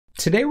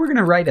Today we're going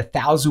to write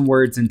 1,000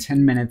 words in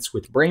 10 minutes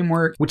with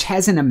Bramework, which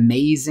has an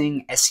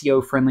amazing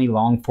SEO-friendly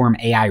long-form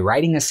AI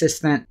writing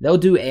assistant. They'll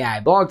do AI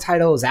blog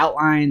titles,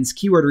 outlines,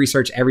 keyword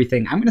research,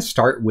 everything. I'm going to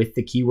start with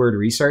the keyword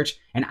research,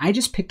 and I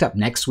just picked up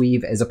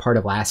NextWeave as a part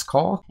of last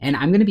call, and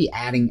I'm going to be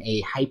adding a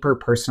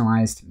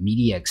hyper-personalized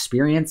media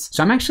experience.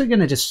 So I'm actually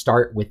going to just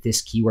start with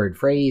this keyword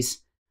phrase.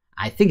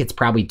 I think it's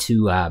probably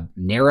too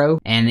narrow,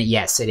 and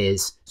yes, it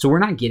is. So we're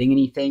not getting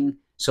anything.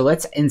 So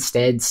let's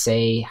instead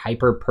say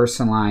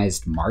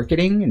hyper-personalized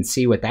marketing and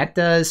see what that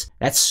does.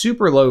 That's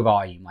super low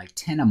volume, like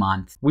 10 a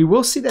month. We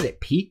will see that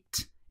it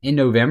peaked in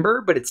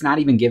November, but it's not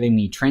even giving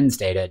me trends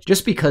data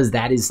just because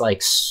that is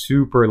like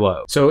super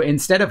low. So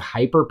instead of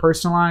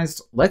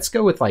hyper-personalized, let's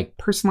go with like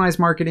personalized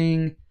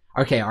marketing.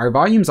 Okay, our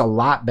volume's a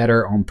lot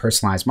better on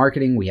personalized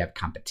marketing. We have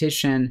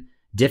competition,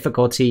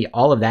 difficulty,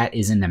 all of that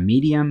is in the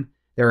medium.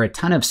 There are a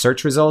ton of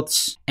search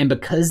results, and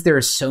because there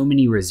are so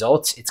many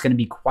results, it's going to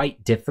be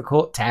quite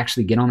difficult to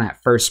actually get on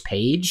that first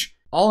page.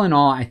 All in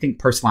all, I think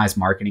personalized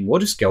marketing, we'll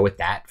just go with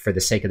that for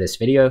the sake of this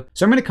video.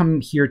 So I'm going to come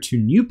here to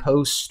new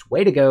post,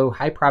 way to go,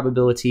 high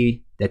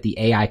probability that the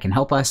AI can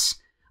help us.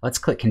 Let's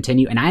click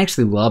continue. And I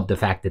actually love the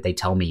fact that they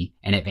tell me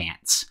in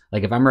advance.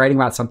 Like if I'm writing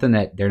about something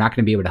that they're not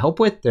going to be able to help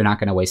with, they're not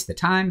going to waste the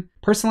time.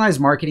 Personalized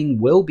marketing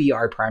will be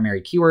our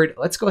primary keyword.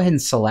 Let's go ahead and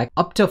select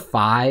up to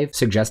 5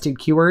 suggested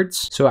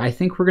keywords. So I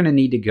think we're going to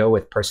need to go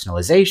with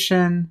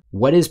personalization.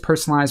 What is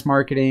personalized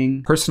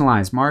marketing?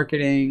 Personalized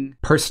marketing,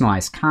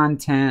 personalized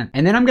content.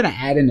 And then I'm going to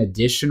add an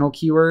additional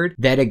keyword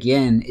that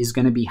again is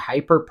going to be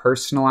hyper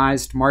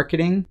personalized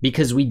marketing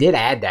because we did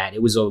add that.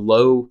 It was a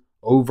low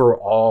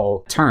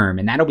overall term,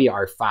 and that'll be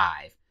our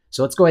 5.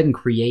 So let's go ahead and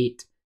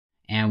create,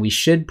 and we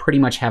should pretty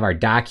much have our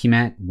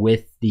document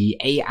with the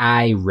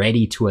AI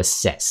ready to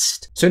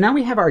assist. So now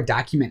we have our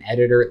document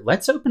editor.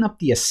 Let's open up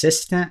the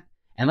assistant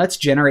and let's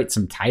generate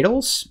some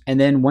titles. And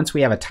then once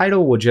we have a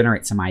title, we'll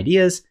generate some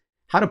ideas.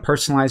 How to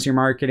personalize your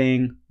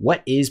marketing.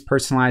 What is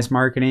personalized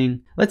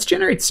marketing? Let's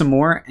generate some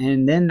more.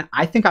 And then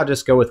I think I'll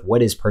just go with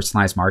what is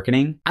personalized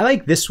marketing. I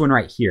like this one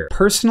right here.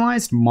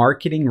 Personalized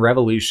marketing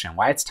revolution,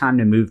 why it's time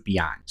to move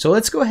beyond. So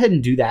let's go ahead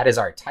and do that as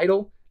our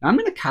title. Now I'm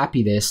going to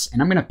copy this and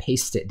I'm going to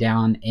paste it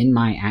down in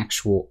my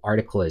actual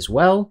article as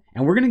well.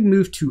 And we're going to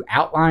move to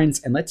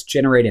outlines and let's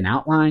generate an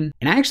outline.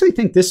 And I actually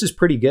think this is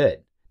pretty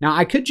good. Now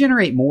I could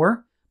generate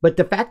more, but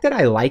the fact that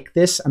I like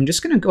this, I'm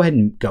just going to go ahead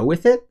and go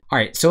with it. All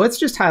right, so let's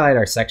just highlight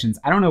our sections.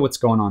 I don't know what's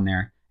going on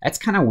there. That's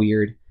kind of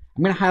weird.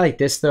 I'm going to highlight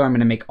this though. I'm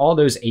going to make all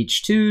those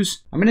H2s.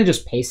 I'm going to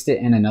just paste it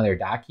in another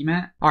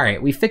document. All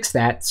right, we fixed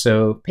that.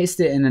 So paste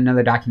it in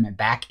another document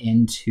back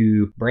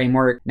into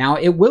Bramework. Now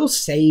it will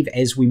save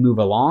as we move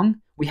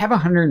along. We have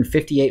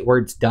 158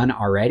 words done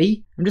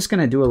already. I'm just going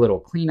to do a little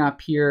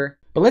cleanup here,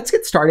 but let's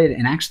get started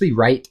and actually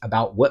write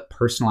about what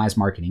personalized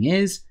marketing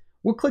is.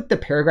 We'll click the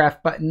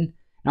paragraph button.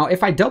 Now,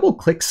 if I double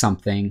click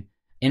something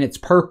and it's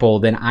purple,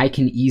 then I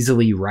can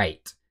easily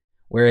write.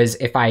 Whereas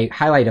if I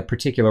highlight a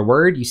particular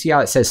word, you see how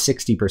it says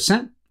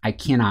 60%? I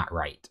cannot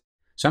write.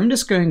 So I'm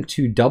just going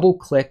to double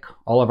click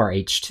all of our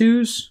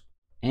H2s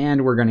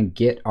and we're going to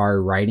get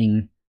our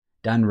writing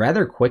done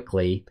rather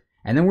quickly.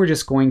 And then we're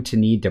just going to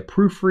need to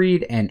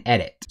proofread and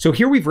edit. So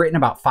here we've written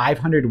about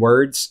 500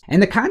 words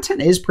and the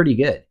content is pretty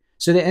good.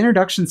 So the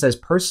introduction says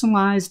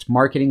personalized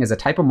marketing is a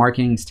type of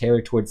marketing that's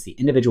tailored towards the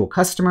individual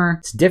customer.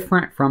 It's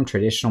different from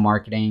traditional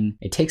marketing.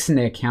 It takes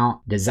into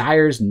account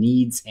desires,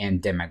 needs,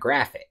 and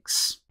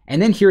demographics.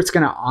 And then here it's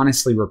going to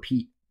honestly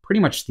repeat pretty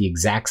much the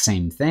exact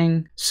same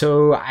thing.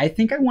 So I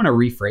think I want to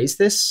rephrase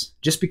this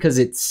just because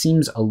it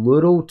seems a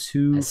little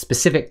too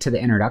specific to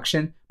the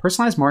introduction.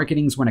 Personalized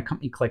marketing is when a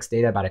company collects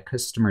data about a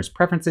customer's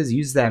preferences,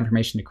 uses that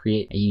information to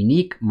create a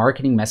unique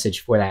marketing message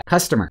for that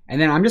customer.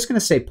 And then I'm just going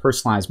to say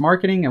personalized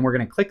marketing, and we're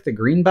going to click the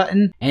green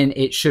button and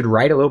it should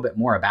write a little bit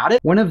more about it.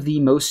 One of the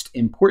most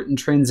important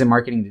trends in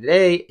marketing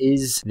today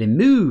is the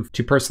move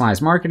to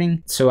personalized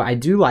marketing. So I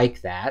do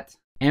like that.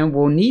 And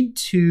we'll need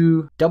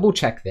to double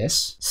check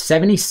this.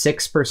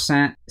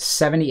 76%,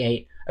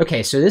 78%.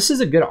 Okay, so this is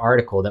a good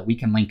article that we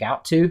can link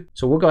out to.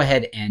 So we'll go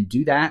ahead and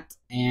do that.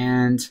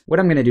 And what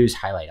I'm gonna do is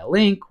highlight a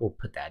link. We'll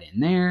put that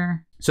in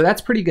there. So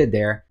that's pretty good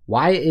there.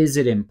 Why is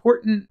it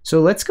important?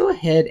 So let's go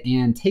ahead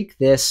and take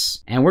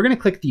this and we're gonna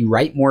click the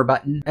write more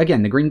button.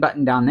 Again, the green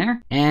button down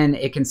there. And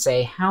it can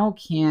say, how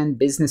can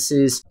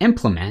businesses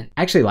implement?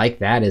 I actually like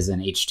that as an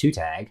H2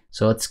 tag.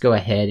 So let's go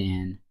ahead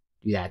and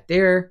do that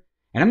there.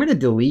 And I'm going to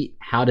delete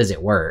how does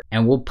it work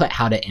and we'll put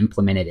how to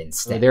implement it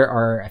instead. So there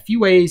are a few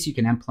ways you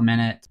can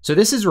implement it. So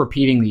this is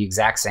repeating the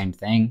exact same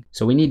thing.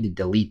 So we need to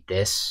delete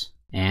this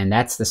and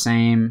that's the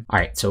same. All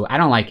right, so I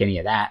don't like any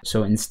of that.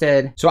 So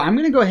instead, I'm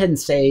going to go ahead and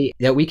say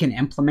that we can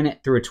implement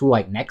it through a tool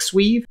like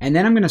NextWeave. And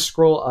then I'm going to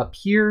scroll up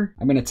here.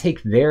 I'm going to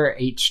take their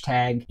H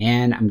tag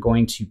and I'm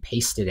going to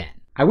paste it in.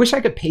 I wish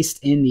I could paste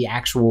in the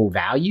actual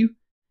value.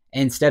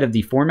 Instead of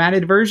the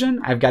formatted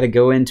version, I've got to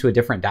go into a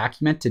different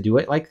document to do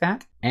it like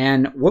that.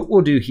 And what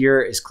we'll do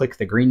here is click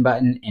the green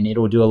button and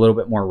it'll do a little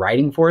bit more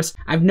writing for us.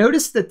 I've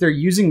noticed that they're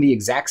using the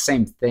exact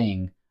same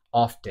thing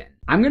often.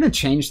 I'm going to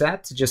change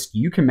that to just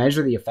you can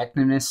measure the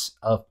effectiveness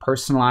of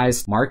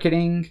personalized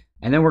marketing.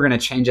 And then we're going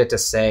to change it to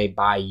say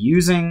by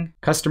using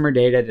customer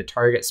data to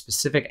target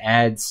specific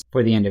ads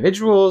for the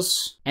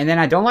individuals. And then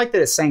I don't like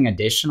that it's saying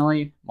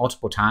additionally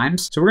multiple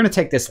times. So we're going to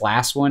take this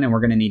last one and we're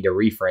going to need to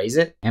rephrase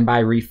it. And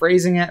by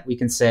rephrasing it, we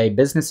can say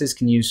businesses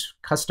can use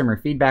customer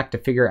feedback to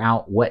figure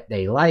out what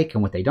they like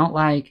and what they don't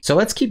like. So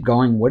let's keep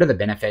going. What are the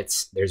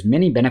benefits? There's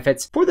many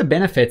benefits. For the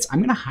benefits, I'm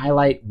going to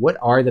highlight what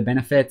are the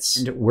benefits.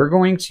 And we're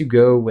going to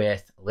go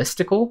with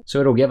listicle. So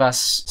it'll give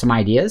us some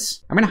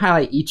ideas. I'm going to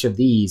highlight each of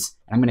these.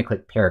 I'm going to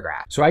click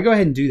paragraph. So I go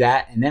ahead and do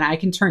that. And then I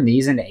can turn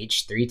these into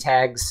H3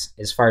 tags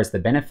as far as the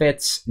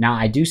benefits. Now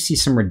I do see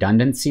some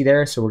redundancy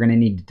there. So we're going to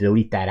need to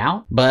delete that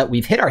out, but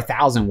we've hit our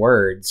 1,000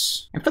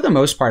 words. And for the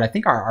most part, I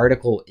think our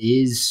article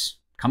is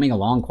coming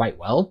along quite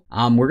well.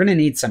 We're going to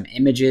need some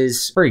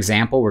images. For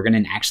example, we're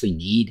going to actually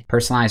need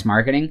personalized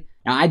marketing.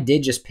 Now I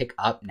did just pick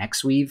up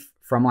NextWeave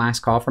from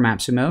last call from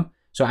AppSumo.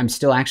 So I'm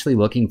still actually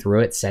looking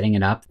through it, setting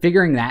it up,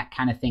 figuring that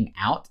kind of thing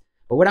out.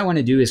 But what I want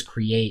to do is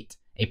create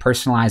a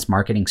personalized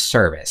marketing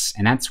service.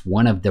 And that's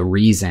one of the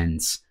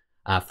reasons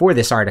for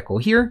this article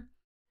here.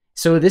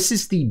 So this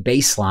is the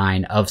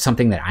baseline of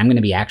something that I'm going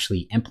to be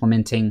actually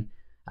implementing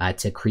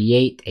to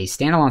create a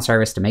standalone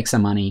service to make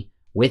some money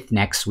with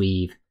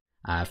NextWeave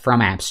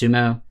from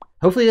AppSumo.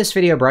 Hopefully this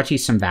video brought you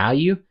some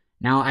value.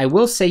 Now I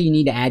will say you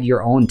need to add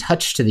your own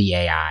touch to the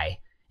AI.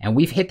 And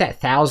we've hit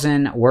that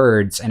 1,000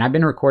 words and I've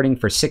been recording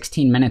for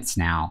 16 minutes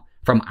now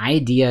from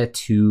idea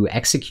to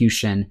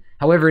execution.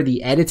 However,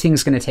 the editing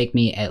is going to take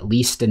me at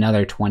least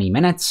another 20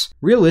 minutes.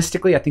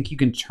 Realistically, I think you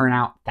can turn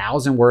out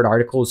 1,000-word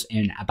articles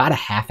in about a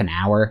half an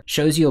hour.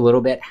 Shows you a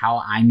little bit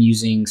how I'm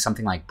using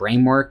something like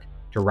Bramework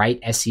to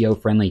write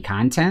SEO-friendly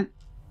content.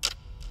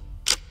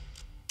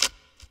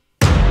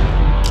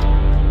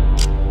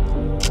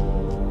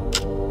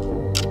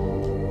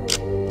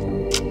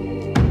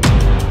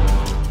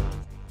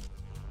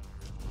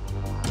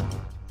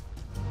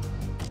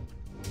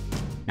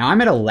 Now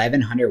I'm at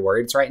 1,100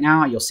 words right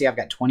now. You'll see I've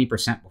got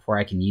 20% before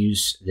I can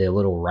use the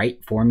little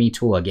write for me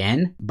tool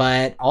again.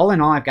 But all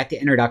in all, I've got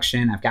the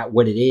introduction. I've got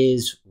what it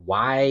is,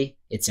 why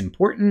it's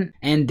important.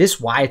 And this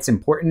why it's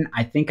important,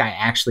 I think I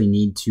actually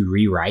need to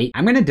rewrite.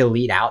 I'm going to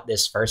delete out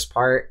this first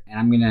part and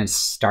I'm going to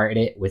start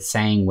it with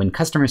saying when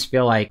customers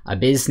feel like a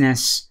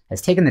business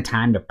has taken the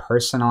time to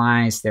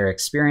personalize their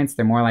experience,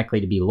 they're more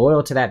likely to be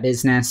loyal to that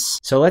business.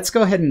 So let's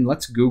go ahead and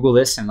let's Google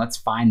this and let's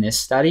find this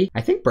study.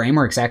 I think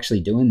Bramework's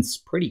actually doing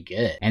pretty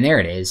good. And there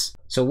it is.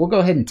 So we'll go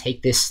ahead and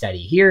take this study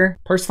here.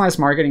 Personalized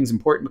marketing is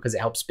important because it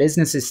helps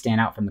businesses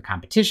stand out from the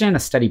competition, a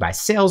study by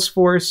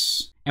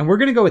Salesforce. And we're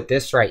gonna go with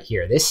this right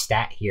here, this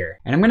stat here.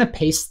 And I'm gonna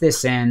paste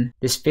this in,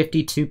 this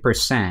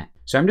 52%.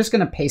 So I'm just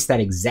gonna paste that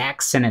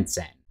exact sentence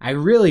in. I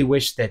really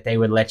wish that they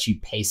would let you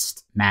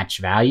paste match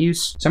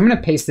values. So I'm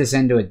gonna paste this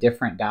into a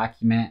different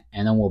document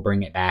and then we'll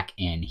bring it back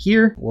in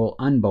here. We'll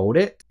unbold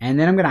it. And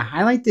then I'm gonna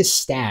highlight this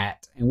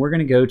stat and we're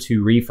gonna go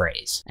to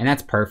rephrase. And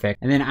that's perfect.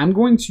 And then I'm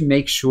going to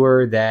make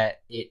sure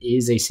that it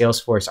is a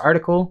Salesforce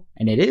article,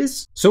 and it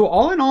is. So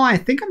all in all, I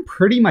think I'm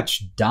pretty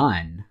much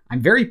done. I'm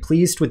very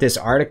pleased with this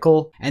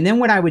article. And then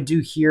what I would do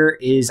here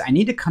is I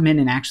need to come in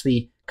and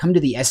actually come to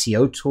the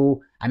SEO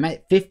tool. I'm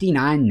at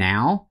 59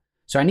 now.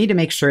 So I need to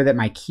make sure that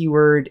my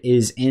keyword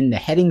is in the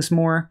headings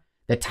more.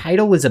 The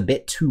title is a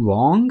bit too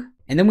long.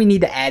 And then we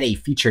need to add a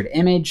featured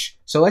image.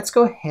 So let's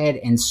go ahead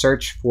and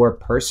search for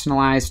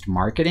personalized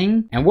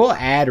marketing. And we'll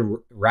add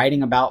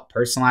writing about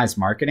personalized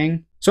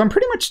marketing. So I'm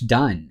pretty much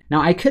done. Now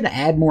I could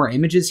add more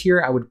images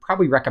here. I would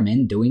probably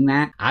recommend doing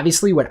that.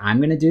 Obviously what I'm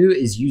gonna do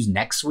is use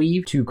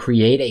NextWeave to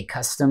create a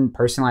custom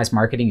personalized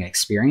marketing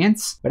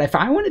experience. But if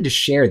I wanted to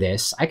share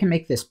this, I can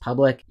make this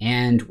public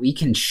and we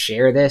can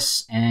share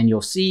this and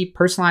you'll see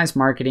personalized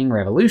marketing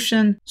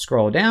revolution,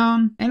 scroll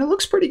down and it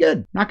looks pretty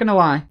good, not gonna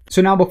lie.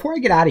 So now before I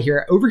get out of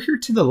here, over here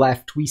to the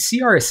left, we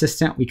see our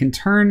assistant. We can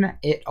turn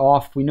it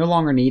off. We no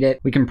longer need it.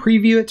 We can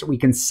preview it. We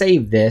can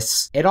save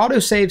this. It auto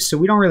saves, so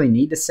we don't really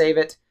need to save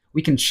it.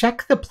 We can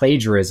check the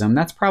plagiarism.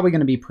 That's probably going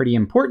to be pretty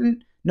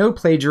important. No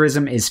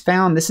plagiarism is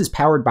found. This is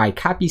powered by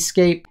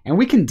Copyscape, and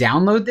we can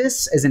download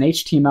this as an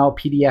HTML,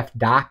 PDF,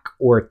 doc,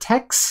 or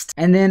text.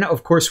 And then,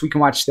 of course, we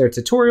can watch their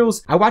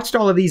tutorials. I watched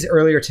all of these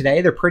earlier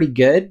today. They're pretty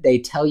good. They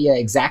tell you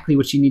exactly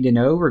what you need to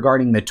know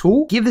regarding the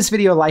tool. Give this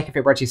video a like if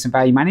it brought you some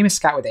value. My name is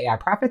Scott with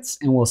aiPROFITz,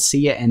 and we'll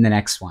see you in the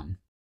next one.